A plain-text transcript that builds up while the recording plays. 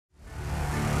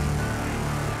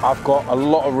I've got a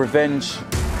lot of revenge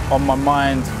on my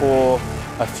mind for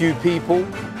a few people.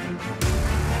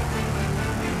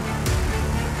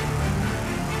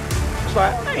 It's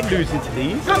like, I ain't losing to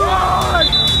these. Come on!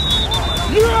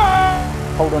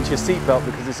 Yeah! Hold on to your seatbelt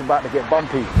because it's about to get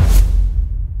bumpy.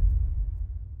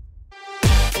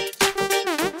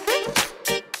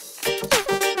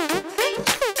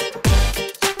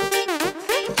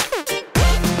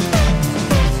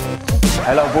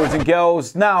 Hello boys and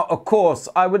girls. Now, of course,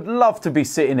 I would love to be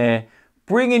sitting here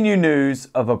bringing you news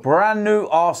of a brand new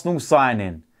Arsenal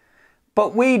signing.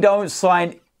 But we don't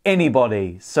sign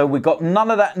anybody, so we've got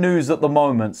none of that news at the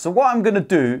moment. So what I'm going to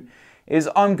do is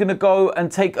I'm going to go and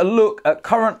take a look at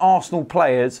current Arsenal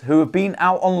players who have been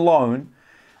out on loan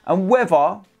and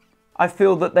whether I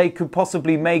feel that they could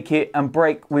possibly make it and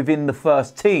break within the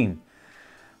first team.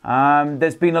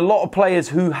 There's been a lot of players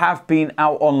who have been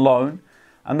out on loan.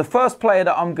 And the first player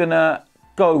that I'm going to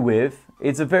go with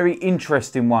is a very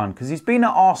interesting one because he's been at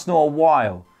Arsenal a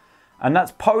while. And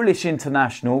that's Polish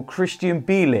international Krystien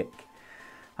Bielik.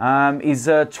 He's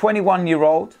a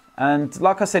 21-year-old. And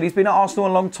like I said, he's been at Arsenal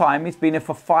a long time. He's been here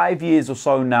for 5 years or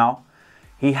so now.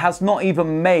 He has not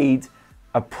even made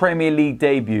a Premier League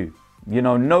debut. You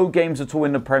know, no games at all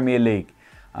in the Premier League.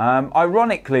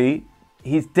 Ironically,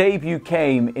 his debut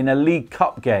came in a League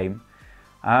Cup game.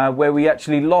 Where we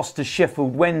actually lost to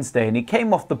Sheffield Wednesday, and he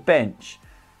came off the bench,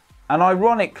 and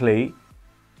ironically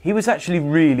he was actually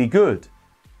really good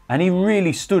and he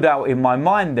really stood out in my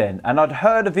mind then. And I'd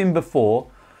heard of him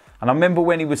before, and I remember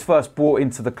when he was first brought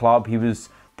into the club he was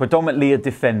predominantly a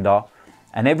defender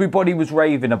and everybody was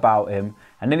raving about him,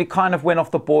 and then it kind of went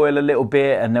off the boil a little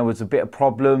bit and there was a bit of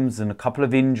problems and a couple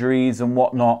of injuries and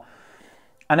whatnot.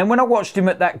 And then when I watched him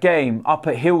at that game up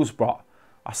at Hillsborough,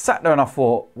 I sat there and I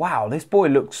thought, wow, this boy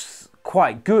looks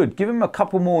quite good. Give him a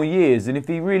couple more years, and if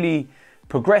he really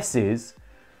progresses,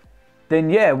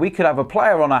 then yeah, we could have a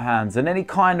player on our hands. And then he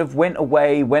kind of went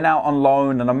away, went out on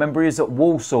loan, and I remember he was at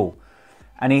Walsall,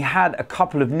 and he had a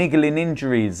couple of niggling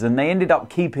injuries, and they ended up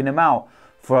keeping him out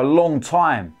for a long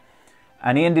time,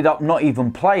 and he ended up not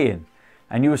even playing.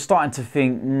 And you were starting to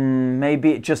think,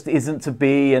 maybe it just isn't to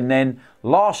be. And then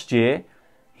last year,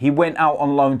 he went out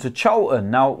on loan to Charlton.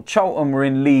 Now, Charlton were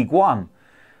in League One.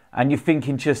 And you're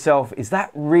thinking to yourself, is that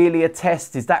really a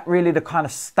test? Is that really the kind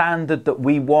of standard that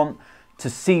we want to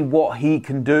see what he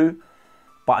can do?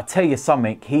 But I tell you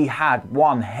something, he had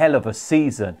one hell of a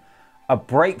season. A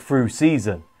breakthrough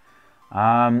season.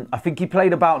 I think he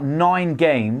played about 9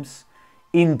 games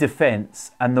in defence.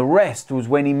 And the rest was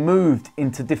when he moved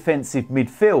into defensive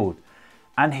midfield.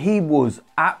 And he was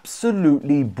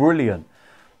absolutely brilliant.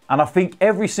 And I think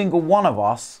every single one of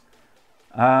us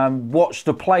watched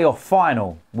the playoff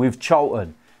final with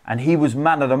Charlton, and he was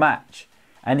man of the match.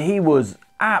 And he was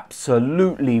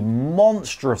absolutely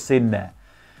monstrous in there.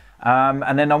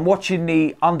 And then I'm watching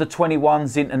the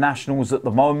under-21s internationals at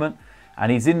the moment,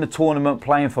 and he's in the tournament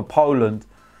playing for Poland.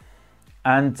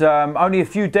 And only a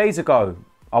few days ago,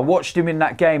 I watched him in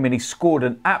that game and he scored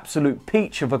an absolute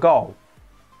peach of a goal.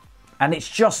 And it's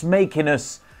just making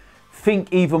us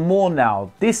think even more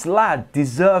now, this lad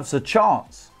deserves a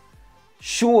chance.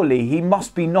 Surely he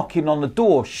must be knocking on the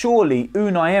door. Surely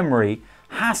Unai Emery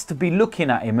has to be looking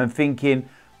at him and thinking,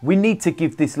 we need to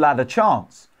give this lad a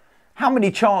chance. How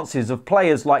many chances have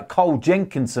players like Cole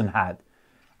Jenkinson had?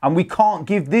 And we can't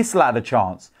give this lad a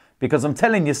chance, because I'm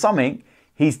telling you something,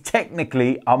 he's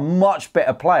technically a much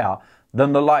better player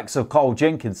than the likes of Cole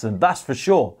Jenkinson, that's for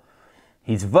sure.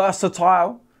 He's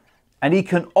versatile. And he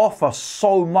can offer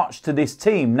so much to this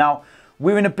team. Now,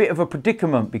 we're in a bit of a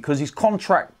predicament because his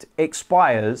contract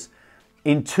expires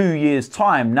in 2 years'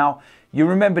 time. Now, you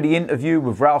remember the interview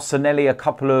with Raul Sanelli a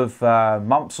couple of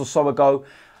months or so ago.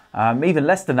 Even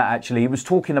less than that, actually. He was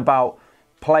talking about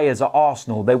players at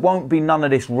Arsenal. There won't be none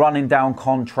of this running down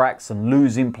contracts and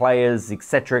losing players,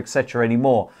 etc.,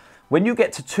 anymore. When you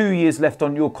get to 2 years left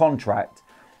on your contract,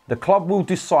 the club will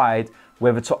decide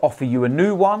whether to offer you a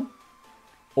new one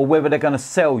or whether they're going to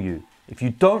sell you. If you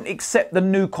don't accept the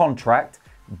new contract,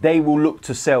 they will look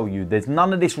to sell you. There's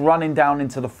none of this running down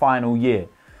into the final year.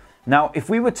 Now, if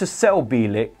we were to sell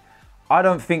Bielik, I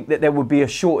don't think that there would be a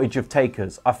shortage of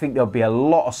takers. I think there'll be a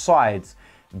lot of sides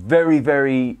very,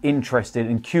 very interested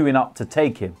in queuing up to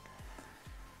take him.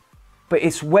 But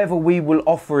it's whether we will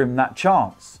offer him that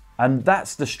chance. And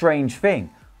that's the strange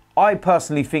thing. I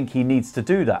personally think he needs to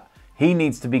do that. He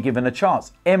needs to be given a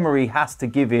chance. Emery has to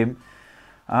give him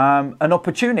an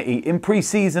opportunity in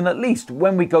pre-season at least.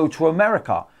 When we go to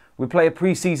America, we play a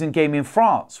pre-season game in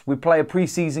France. We play a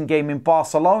pre-season game in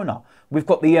Barcelona. We've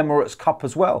got the Emirates Cup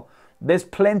as well. There's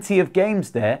plenty of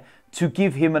games there to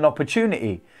give him an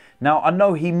opportunity. Now, I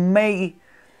know he may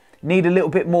need a little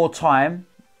bit more time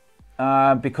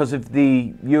because of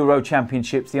the Euro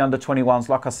Championships, the under-21s,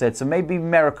 like I said. So maybe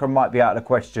America might be out of the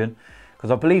question,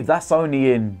 because I believe that's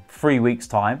only in 3 weeks'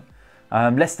 time.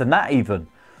 Less than that even.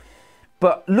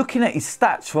 But looking at his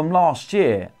stats from last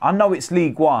year, I know it's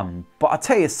League One, but I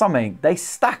tell you something, they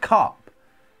stack up.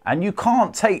 And you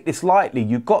can't take this lightly.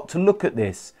 You've got to look at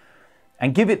this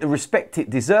and give it the respect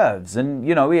it deserves. And,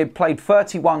 you know, he had played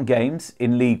 31 games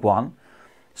in League One,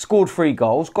 scored 3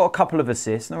 goals, got a couple of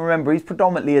assists. And remember, he's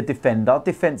predominantly a defender,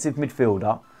 defensive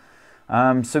midfielder.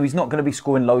 So he's not going to be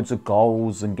scoring loads of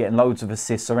goals and getting loads of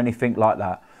assists or anything like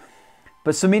that.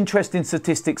 But some interesting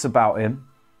statistics about him.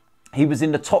 He was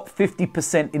in the top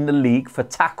 50% in the league for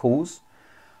tackles,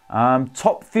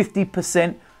 top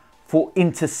 50% for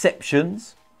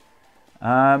interceptions,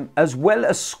 as well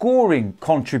as scoring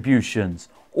contributions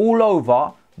all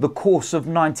over the course of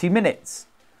 90 minutes.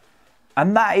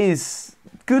 And that is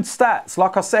good stats.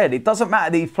 Like I said, it doesn't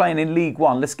matter that he's playing in League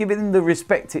One. Let's give him the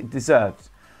respect it deserves.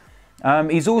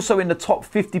 He's also in the top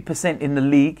 50% in the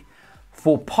league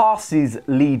for passes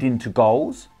leading to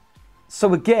goals.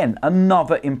 So again,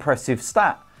 another impressive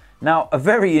stat. Now, a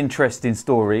very interesting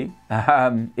story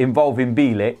involving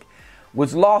Bielik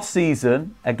was last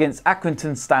season against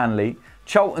Accrington Stanley.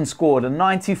 Charlton scored a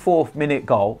 94th minute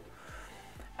goal.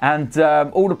 And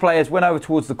all the players went over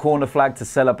towards the corner flag to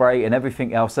celebrate and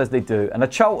everything else, as they do. And a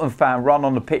Charlton fan ran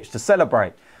on the pitch to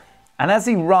celebrate. And as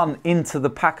he ran into the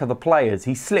pack of the players,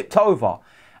 he slipped over.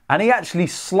 And he actually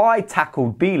slide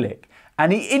tackled Bielik.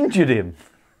 And he injured him.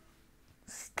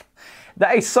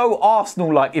 That is so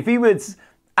Arsenal-like. If he was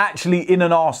actually in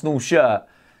an Arsenal shirt,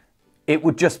 it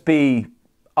would just be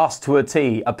us to a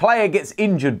T. A player gets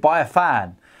injured by a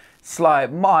fan. It's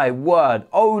like, my word,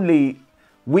 only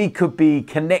we could be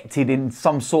connected in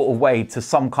some sort of way to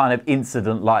some kind of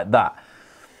incident like that.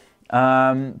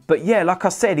 But yeah, like I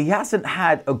said, he hasn't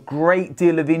had a great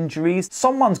deal of injuries.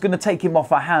 Someone's going to take him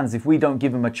off our hands if we don't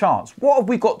give him a chance. What have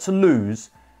we got to lose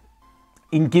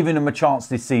in giving him a chance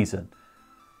this season?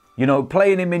 You know,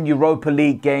 playing him in Europa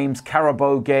League games,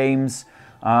 Carabao games,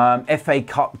 FA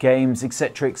Cup games,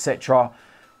 etc., etc.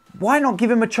 Why not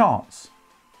give him a chance?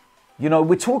 You know,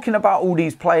 we're talking about all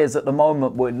these players at the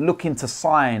moment we're looking to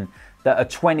sign that are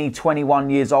 20, 21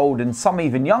 years old and some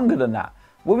even younger than that.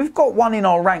 Well, we've got one in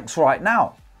our ranks right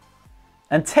now.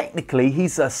 And technically,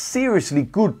 he's a seriously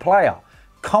good player.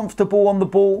 Comfortable on the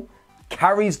ball,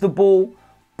 carries the ball,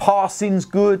 passing's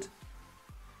good.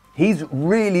 He's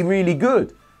really, really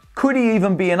good. Could he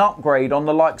even be an upgrade on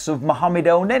the likes of Mohamed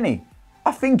El Neni?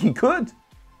 I think he could.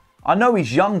 I know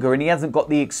he's younger and he hasn't got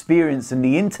the experience and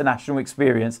the international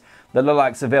experience that the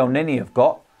likes of El Neni have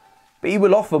got. But he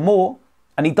will offer more.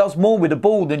 And he does more with the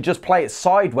ball than just play it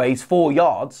sideways 4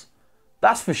 yards.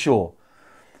 That's for sure.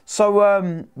 So,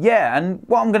 yeah, and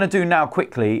what I'm going to do now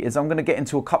quickly is I'm going to get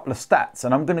into a couple of stats.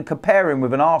 And I'm going to compare him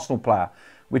with an Arsenal player,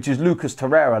 which is Lucas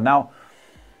Torreira. Now,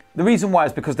 the reason why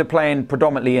is because they're playing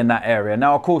predominantly in that area.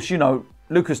 Now, of course, you know,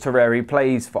 Lucas Torreira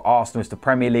plays for Arsenal. It's the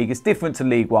Premier League. It's different to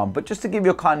League One. But just to give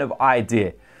you a kind of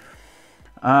idea.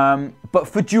 But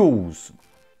for duels,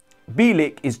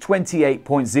 Bielik is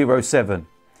 28.07.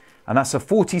 And that's a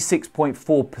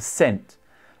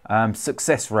 46.4%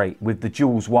 success rate with the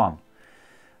duels won.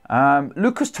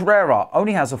 Lucas Torreira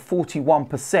only has a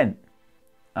 41%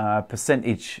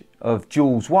 percentage of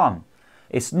duels won.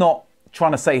 It's not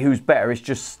trying to say who's better. It's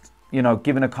just, you know,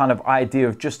 giving a kind of idea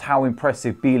of just how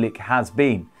impressive Bielik has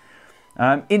been.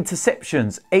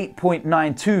 Interceptions,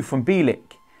 8.92 from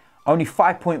Bielik. Only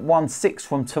 5.16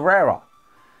 from Torreira.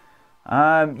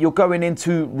 You're going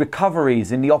into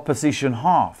recoveries in the opposition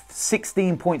half.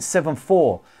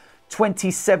 16.74.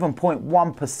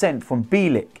 27.1% from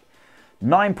Bielik.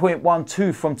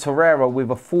 9.12 from Torreira with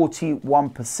a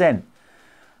 41%.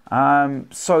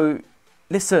 So,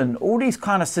 listen, all these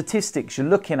kind of statistics you're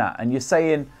looking at and you're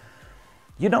saying,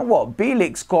 you know what,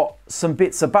 Bielik's got some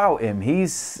bits about him.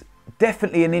 He's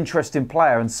definitely an interesting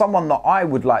player and someone that I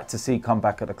would like to see come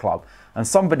back at the club and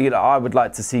somebody that I would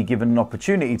like to see given an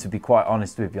opportunity, to be quite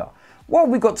honest with you. What have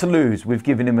we got to lose with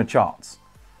giving him a chance?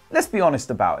 Let's be honest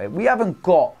about it. We haven't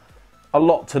got a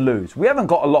lot to lose. We haven't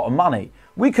got a lot of money.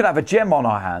 We could have a gem on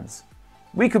our hands.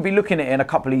 We could be looking at it in a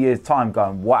couple of years' time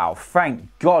going, wow, thank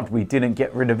God we didn't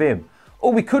get rid of him.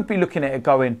 Or we could be looking at it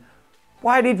going,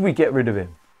 why did we get rid of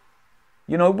him?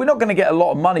 You know, we're not going to get a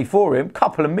lot of money for him, a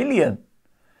couple of million.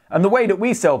 And the way that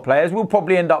we sell players, we'll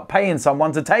probably end up paying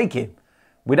someone to take him.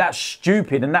 We're that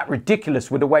stupid and that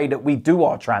ridiculous with the way that we do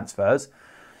our transfers.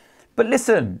 But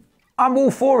listen, I'm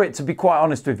all for it, to be quite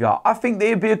honest with you. I think that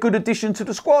he'd be a good addition to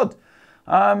the squad.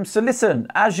 So listen,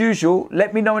 as usual,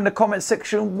 let me know in the comment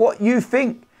section what you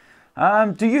think.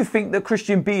 Do you think that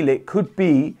Krystien Bielik could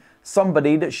be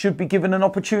somebody that should be given an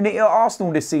opportunity at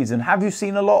Arsenal this season? Have you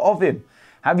seen a lot of him?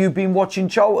 Have you been watching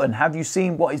Charlton? Have you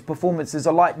seen what his performances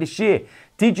are like this year?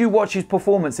 Did you watch his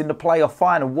performance in the playoff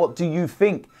final? What do you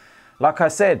think? Like I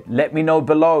said, let me know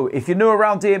below. If you're new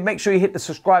around here, make sure you hit the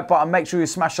subscribe button. Make sure you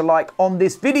smash a like on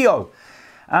this video.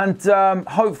 And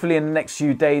hopefully in the next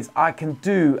few days, I can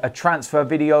do a transfer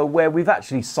video where we've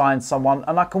actually signed someone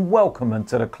and I can welcome them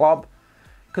to the club.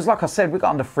 Because like I said, we've got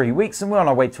under 3 weeks and we're on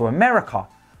our way to America.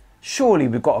 Surely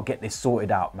we've got to get this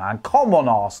sorted out, man. Come on,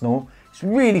 Arsenal. It's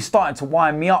really starting to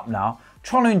wind me up now.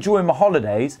 Trying to enjoy my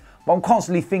holidays, but I'm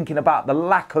constantly thinking about the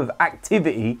lack of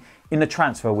activity in the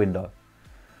transfer window.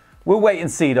 We'll wait and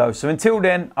see though. So until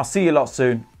then, I'll see you lot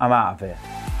soon. I'm out of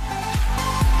here.